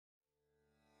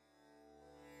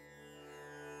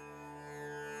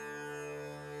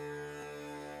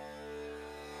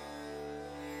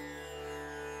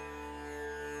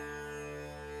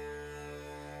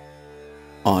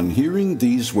On hearing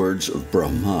these words of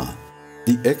Brahmā,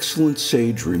 the excellent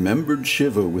sage remembered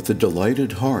Śiva with a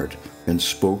delighted heart and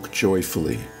spoke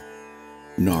joyfully.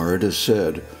 Nārada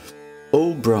said,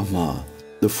 "O Brahmā,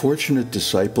 the fortunate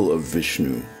disciple of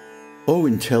Viṣṇu, O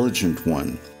intelligent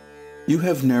one, you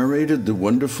have narrated the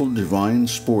wonderful divine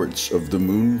sports of the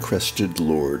moon-crested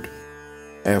Lord.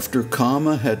 After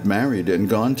Kāma had married and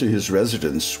gone to his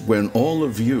residence, when all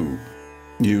of you,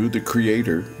 the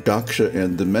creator, Dakṣa,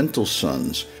 and the mental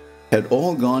sons, had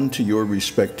all gone to your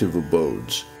respective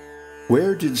abodes,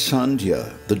 where did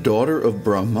Sandhyā, the daughter of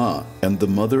Brahmā and the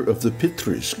mother of the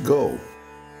Pitṛs, go?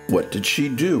 What did she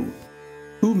do?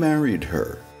 Who married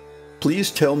her?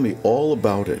 Please tell me all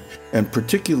about it, and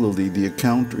particularly the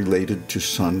account related to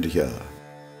Sandhyā."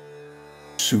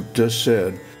 Sūta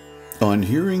said, on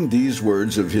hearing these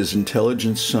words of his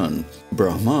intelligent son,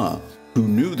 Brahmā, who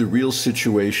knew the real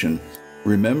situation,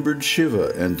 remembered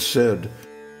Śiva and said,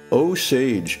 "O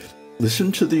sage,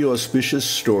 listen to the auspicious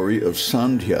story of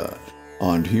Sandhyā,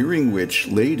 on hearing which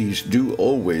ladies do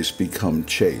always become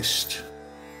chaste.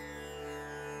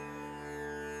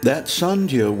 That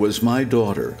Sandhyā was my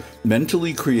daughter,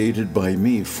 mentally created by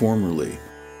me formerly.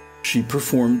 She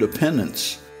performed a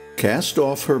penance, cast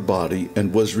off her body,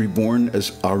 and was reborn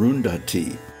as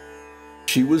Arundhati.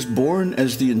 She was born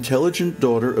as the intelligent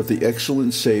daughter of the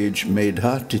excellent sage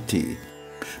Medhatiti,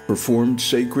 performed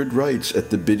sacred rites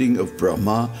at the bidding of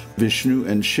Brahmā, Viṣṇu,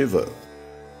 and Śiva,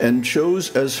 and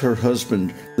chose as her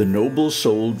husband the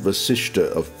noble-souled Vaṣiṣṭha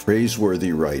of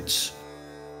praiseworthy rites.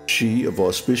 She, of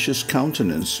auspicious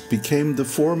countenance, became the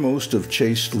foremost of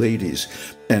chaste ladies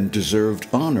and deserved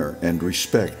honor and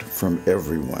respect from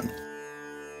everyone."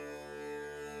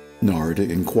 Nārada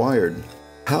inquired,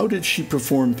 how did she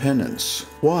perform penance?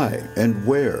 Why and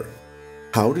where?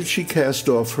 How did she cast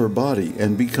off her body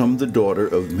and become the daughter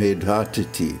of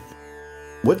Medhatiti?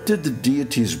 What did the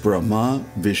deities Brahmā,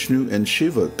 Viṣṇu, and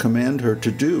Śiva command her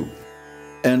to do?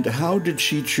 And how did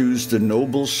she choose the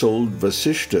noble-souled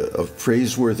Vaṣiṣṭha of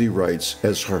praiseworthy rites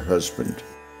as her husband?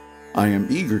 I am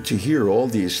eager to hear all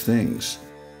these things.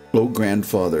 O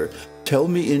grandfather, tell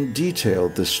me in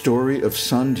detail the story of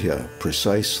Sandhyā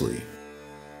precisely."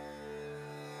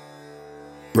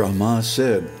 Brahmā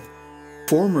said,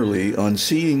 "Formerly, on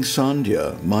seeing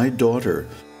Sandhyā, my daughter,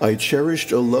 I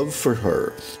cherished a love for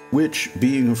her, which,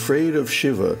 being afraid of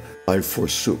Śiva, I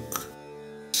forsook.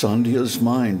 Sandhya's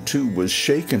mind, too, was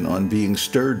shaken on being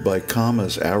stirred by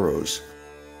Kāma's arrows.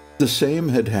 The same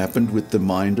had happened with the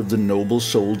mind of the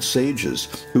noble-souled sages,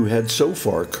 who had so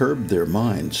far curbed their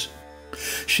minds.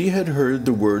 She had heard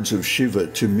the words of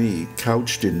Śiva to me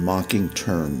couched in mocking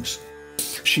terms.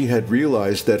 She had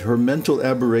realized that her mental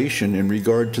aberration in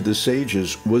regard to the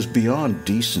sages was beyond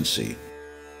decency.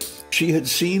 She had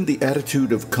seen the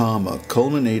attitude of Kāma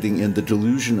culminating in the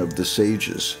delusion of the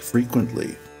sages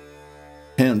frequently.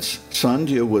 Hence,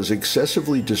 Sandhyā was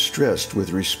excessively distressed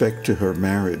with respect to her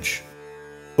marriage.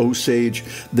 O sage,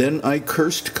 then I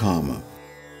cursed Kāma.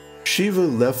 Śiva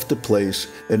left the place,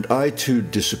 and I too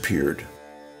disappeared.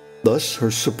 Thus her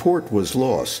support was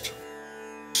lost.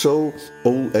 So,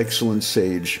 O excellent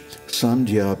sage,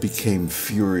 Sandhyā became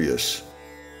furious.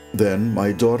 Then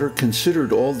my daughter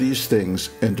considered all these things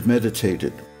and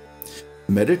meditated.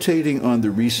 Meditating on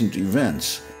the recent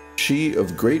events, she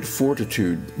of great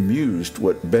fortitude mused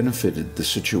what benefited the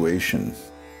situation.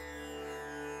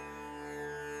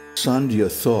 Sandhyā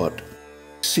thought,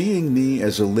 seeing me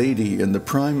as a lady in the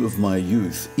prime of my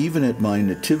youth, even at my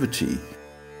nativity,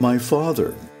 my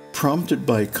father, prompted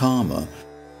by Kāma,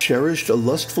 cherished a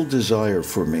lustful desire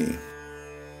for me.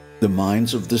 The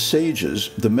minds of the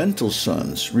sages, the mental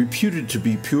sons, reputed to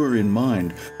be pure in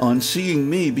mind, on seeing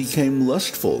me became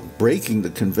lustful, breaking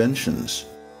the conventions.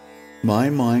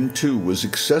 My mind too was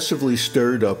excessively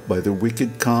stirred up by the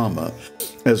wicked Kāma,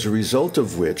 as a result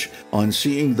of which, on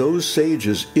seeing those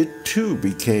sages, it too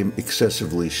became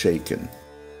excessively shaken.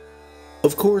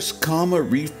 Of course, Kāma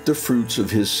reaped the fruits of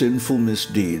his sinful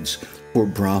misdeeds, for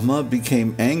Brahmā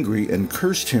became angry and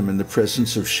cursed him in the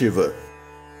presence of Śiva.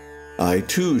 I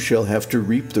too shall have to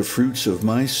reap the fruits of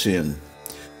my sin.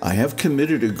 I have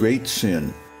committed a great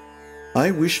sin.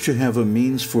 I wish to have a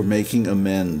means for making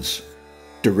amends.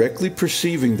 Directly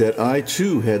perceiving that I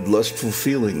too had lustful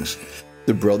feelings,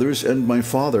 the brothers and my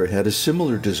father had a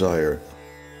similar desire.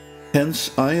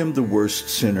 Hence I am the worst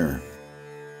sinner.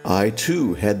 I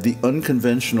too had the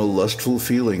unconventional lustful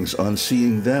feelings on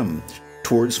seeing them,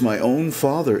 towards my own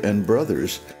father and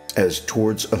brothers, as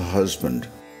towards a husband.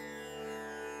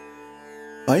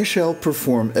 I shall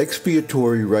perform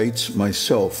expiatory rites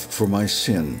myself for my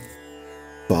sin.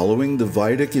 Following the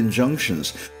Vedic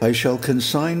injunctions, I shall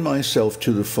consign myself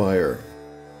to the fire.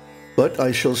 But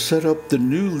I shall set up the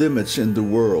new limits in the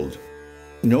world.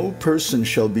 No person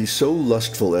shall be so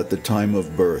lustful at the time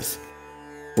of birth.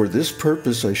 For this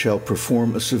purpose I shall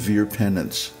perform a severe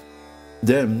penance.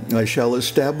 Then I shall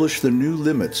establish the new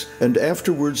limits, and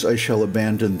afterwards I shall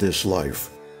abandon this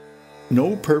life.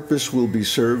 No purpose will be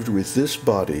served with this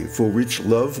body for which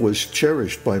love was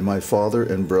cherished by my father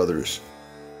and brothers.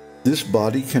 This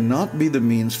body cannot be the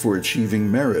means for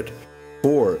achieving merit,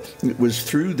 for it was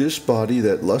through this body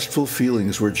that lustful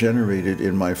feelings were generated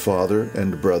in my father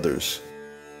and brothers.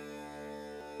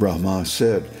 Brahmā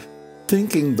said,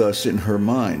 thinking thus in her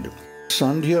mind,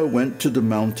 Sandhyā went to the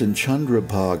mountain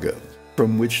Chandrabhaga,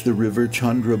 from which the river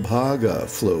Chandrabhaga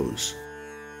flows.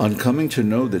 On coming to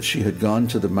know that she had gone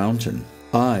to the mountain,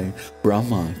 I,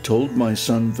 Brahmā, told my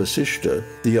son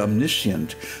Vaṣiṣṭha, the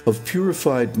omniscient, of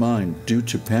purified mind due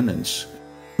to penance,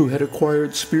 who had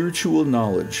acquired spiritual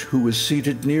knowledge, who was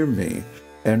seated near me,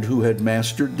 and who had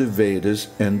mastered the Vedas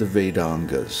and the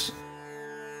Vedangas.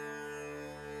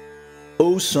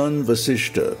 O son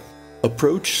Vaṣiṣṭha,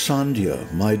 approach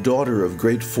Sandhyā, my daughter of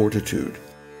great fortitude.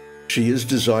 She is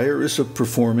desirous of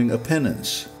performing a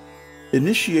penance.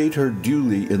 Initiate her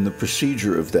duly in the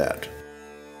procedure of that.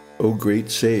 O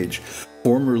great sage,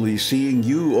 formerly seeing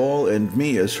you all and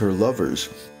me as her lovers,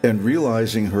 and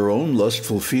realizing her own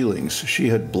lustful feelings, she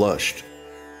had blushed.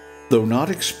 Though not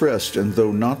expressed and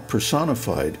though not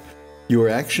personified, your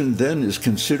action then is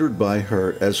considered by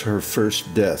her as her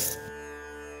first death.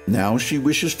 Now she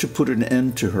wishes to put an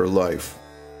end to her life.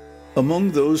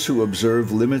 Among those who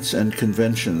observe limits and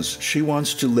conventions, she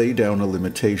wants to lay down a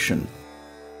limitation.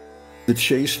 The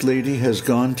chaste lady has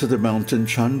gone to the mountain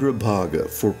Chandrabhaga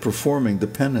for performing the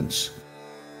penance.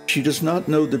 She does not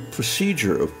know the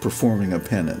procedure of performing a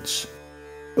penance.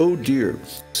 Oh dear,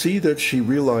 see that she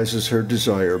realizes her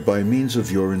desire by means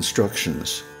of your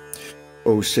instructions.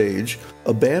 O sage,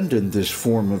 abandon this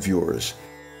form of yours.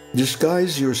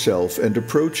 Disguise yourself and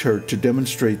approach her to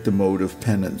demonstrate the mode of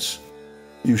penance.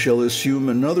 You shall assume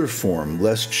another form,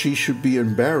 lest she should be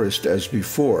embarrassed as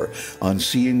before on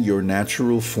seeing your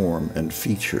natural form and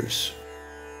features.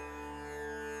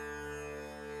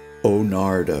 O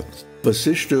Nārada,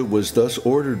 Vaṣiṣṭha was thus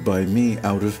ordered by me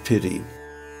out of pity.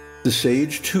 The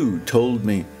sage too told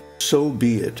me, so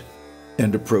be it,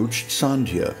 and approached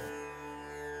Sandhyā.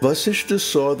 Vaṣiṣṭha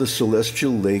saw the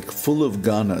celestial lake full of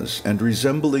ganas and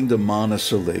resembling the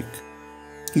Manasa lake.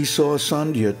 He saw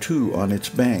Sandhyā too on its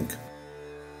bank.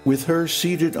 With her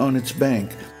seated on its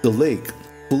bank, the lake,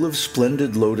 full of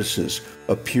splendid lotuses,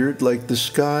 appeared like the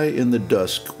sky in the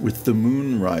dusk with the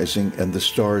moon rising and the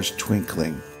stars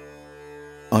twinkling.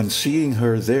 On seeing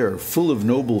her there, full of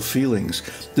noble feelings,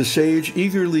 the sage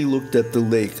eagerly looked at the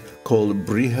lake called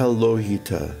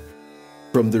Brihalohita.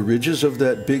 From the ridges of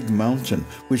that big mountain,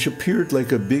 which appeared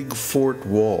like a big fort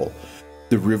wall,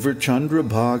 the river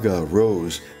Chandrabhaga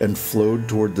rose and flowed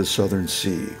toward the southern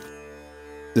sea.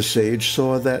 The sage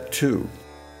saw that too.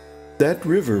 That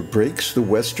river breaks the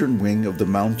western wing of the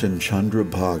mountain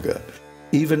Chandrabhaga,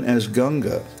 even as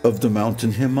Ganga of the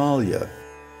mountain Himalaya,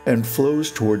 and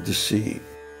flows toward the sea.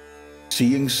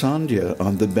 Seeing Sandhyā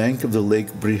on the bank of the lake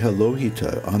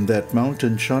Brihalohita on that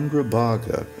mountain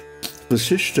Chandrabhaga,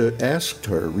 Vaṣiṣṭha asked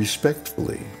her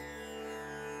respectfully.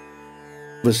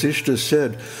 Vaṣiṣṭha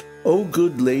said, O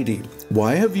good lady,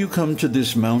 why have you come to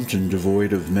this mountain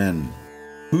devoid of men?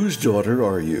 Whose daughter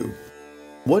are you?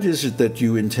 What is it that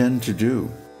you intend to do?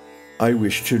 I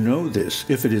wish to know this,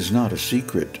 if it is not a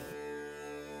secret.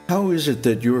 How is it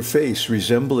that your face,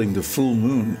 resembling the full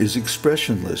moon, is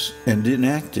expressionless and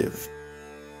inactive?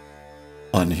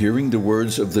 On hearing the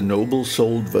words of the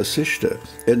noble-souled Vaṣiṣṭha,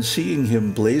 and seeing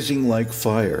him blazing like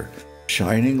fire,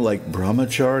 shining like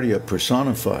Brahmacharya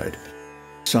personified,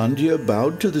 Sandhyā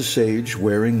bowed to the sage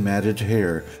wearing matted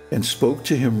hair, and spoke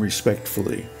to him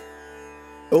respectfully.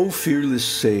 O fearless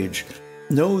sage,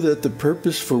 know that the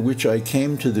purpose for which I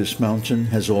came to this mountain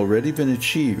has already been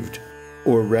achieved,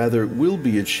 or rather will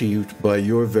be achieved by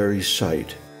your very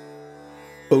sight.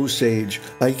 O sage,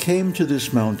 I came to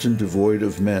this mountain devoid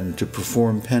of men to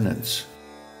perform penance.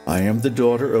 I am the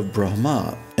daughter of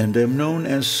Brahmā, and am known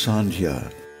as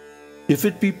Sandhyā. If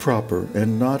it be proper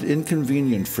and not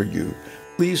inconvenient for you,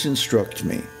 please instruct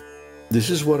me. This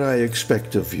is what I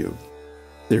expect of you.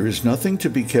 There is nothing to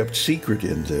be kept secret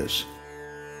in this.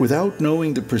 Without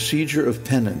knowing the procedure of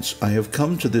penance, I have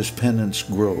come to this penance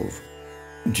grove.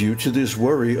 Due to this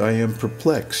worry, I am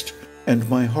perplexed, and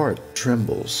my heart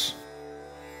trembles.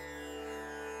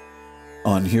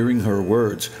 On hearing her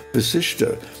words,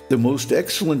 Vaṣiṣṭha, the most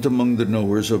excellent among the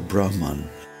knowers of Brahman,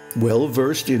 well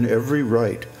versed in every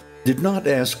rite, did not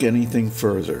ask anything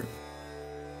further.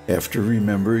 After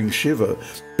remembering Śiva,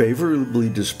 favorably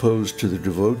disposed to the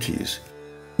devotees,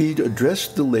 he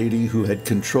addressed the lady who had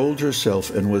controlled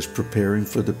herself and was preparing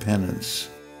for the penance.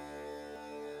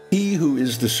 He who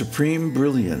is the supreme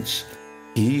brilliance,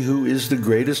 he who is the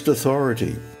greatest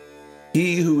authority,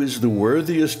 he who is the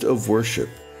worthiest of worship,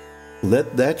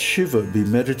 let that Śiva be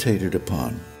meditated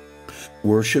upon.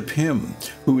 Worship him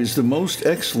who is the most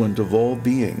excellent of all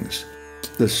beings,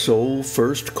 the sole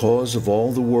first cause of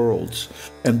all the worlds,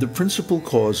 and the principal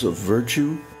cause of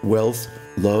virtue, wealth,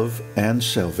 love, and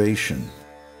salvation.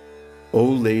 O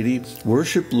lady,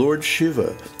 worship Lord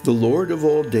Śiva, the Lord of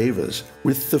all devas,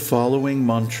 with the following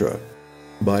mantra.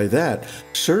 By that,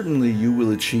 certainly you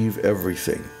will achieve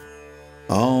everything.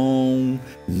 Aum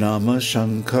Namah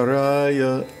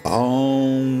Shankaraya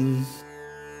Aum.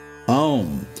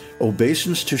 Aum,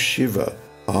 obeisance to Śiva,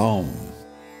 Aum.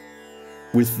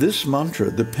 With this mantra,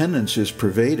 the penance is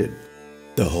pervaded.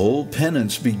 The whole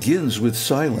penance begins with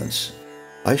silence.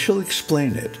 I shall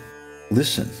explain it.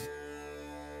 Listen.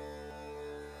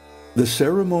 The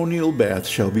ceremonial bath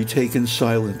shall be taken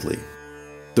silently.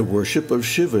 The worship of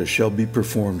Śiva shall be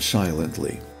performed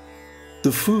silently.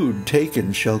 The food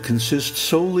taken shall consist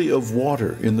solely of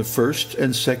water in the first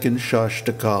and second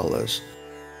Shashtakalas.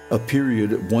 A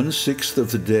period 1/6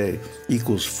 of the day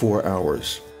equals 4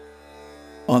 hours.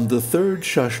 On the third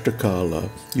Shashtakala,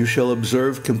 you shall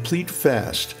observe complete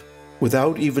fast,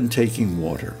 without even taking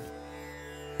water.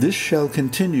 This shall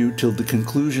continue till the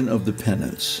conclusion of the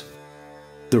penance.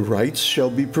 The rites shall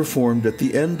be performed at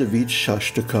the end of each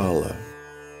Shashtakala.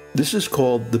 This is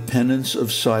called the penance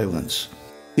of silence.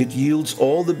 It yields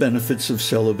all the benefits of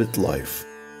celibate life.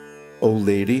 O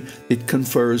lady, it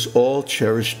confers all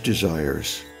cherished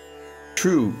desires.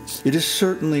 True, it is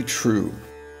certainly true.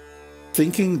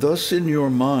 Thinking thus in your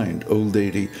mind, O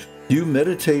lady, you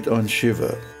meditate on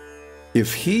Śiva.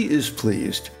 If he is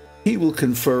pleased, he will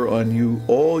confer on you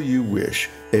all you wish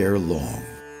ere long.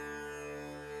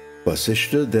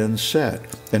 Vasishtha then sat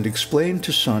and explained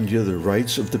to Sandhyā the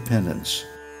rites of the penance.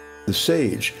 The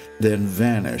sage then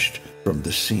vanished from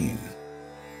the scene.